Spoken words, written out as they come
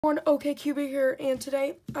OKCubic here, and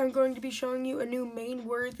today I'm going to be showing you a new main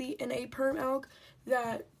worthy in a perm alg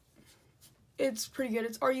that it's pretty good.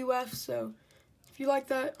 It's RUF, so if you like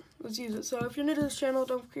that, let's use it. So if you're new to this channel,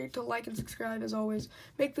 don't forget to like and subscribe as always.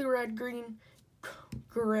 Make the red, green,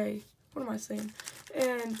 gray, what am I saying?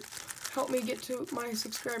 And help me get to my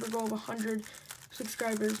subscriber goal of 100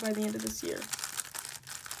 subscribers by the end of this year.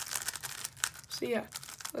 So yeah,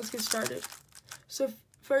 let's get started. So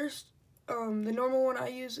first, the normal one I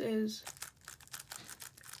use is,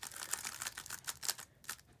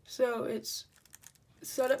 so it's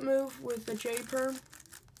setup move with a J perm.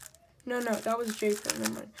 No, that was J perm,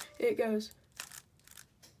 never mind. It goes,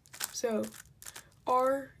 so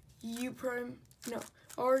R perm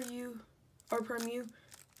U,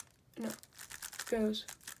 no, goes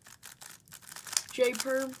J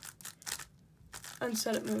perm and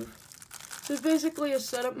setup move. So it's basically a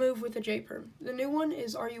setup move with a J perm. The new one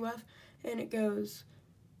is RUF, and it goes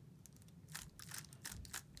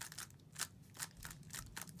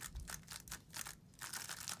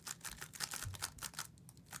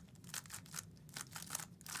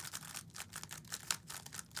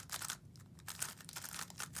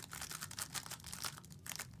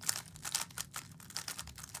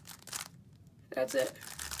that's it.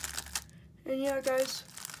 And yeah, guys,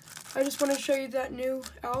 I just want to show you that new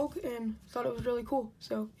alg and thought it was really cool.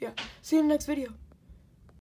 So yeah, see you in the next video.